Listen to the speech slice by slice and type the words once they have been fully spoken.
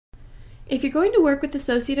If you're going to work with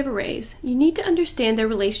associative arrays, you need to understand their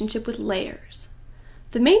relationship with layers.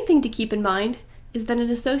 The main thing to keep in mind is that an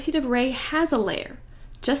associative array has a layer,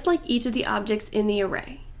 just like each of the objects in the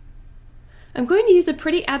array. I'm going to use a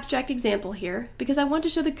pretty abstract example here because I want to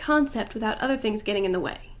show the concept without other things getting in the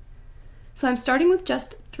way. So I'm starting with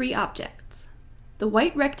just 3 objects. The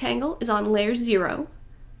white rectangle is on layer 0,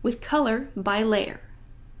 with color by layer.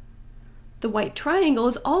 The white triangle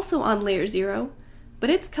is also on layer 0, but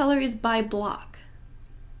its color is by block.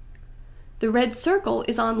 The red circle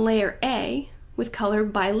is on layer A, with color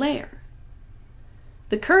by layer.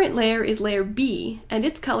 The current layer is layer B, and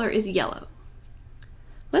its color is yellow.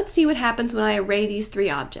 Let's see what happens when I array these 3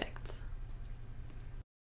 objects.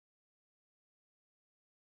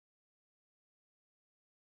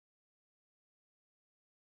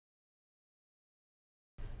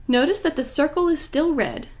 Notice that the circle is still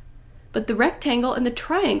red, but the rectangle and the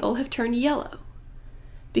triangle have turned yellow.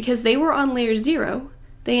 Because they were on layer 0,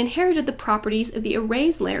 they inherited the properties of the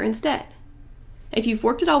arrays layer instead. If you've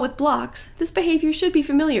worked at all with blocks, this behavior should be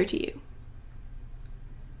familiar to you.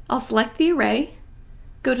 I'll select the array,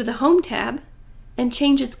 go to the Home tab, and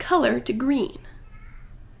change its color to green.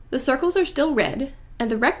 The circles are still red,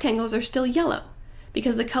 and the rectangles are still yellow,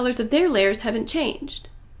 because the colors of their layers haven't changed.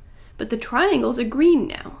 But the triangles are green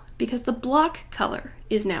now, because the block color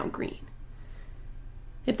is now green.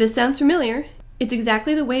 If this sounds familiar, it's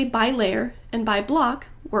exactly the way by layer and by block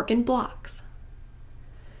work in blocks.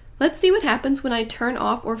 Let's see what happens when I turn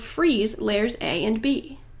off or freeze layers A and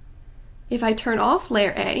B. If I turn off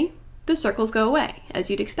layer A, the circles go away, as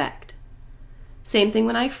you'd expect. Same thing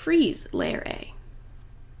when I freeze layer A.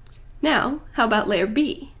 Now, how about layer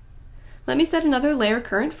B? Let me set another layer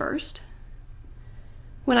current first.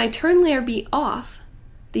 When I turn layer B off,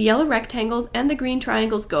 the yellow rectangles and the green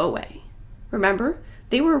triangles go away. Remember,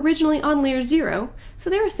 they were originally on layer 0, so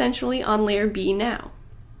they're essentially on layer B now.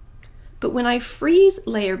 But when I freeze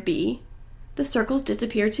layer B, the circles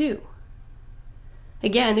disappear too.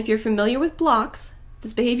 Again, if you're familiar with blocks,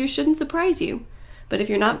 this behavior shouldn't surprise you, but if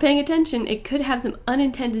you're not paying attention, it could have some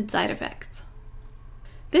unintended side effects.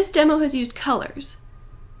 This demo has used colors,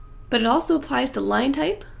 but it also applies to line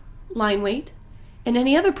type, line weight, and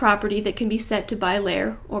any other property that can be set to by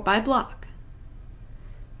layer or by block.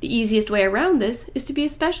 The easiest way around this is to be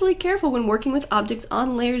especially careful when working with objects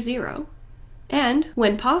on layer 0, and,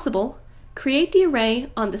 when possible, create the array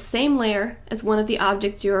on the same layer as one of the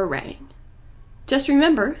objects you're arraying. Just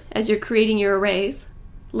remember, as you're creating your arrays,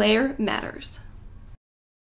 layer matters.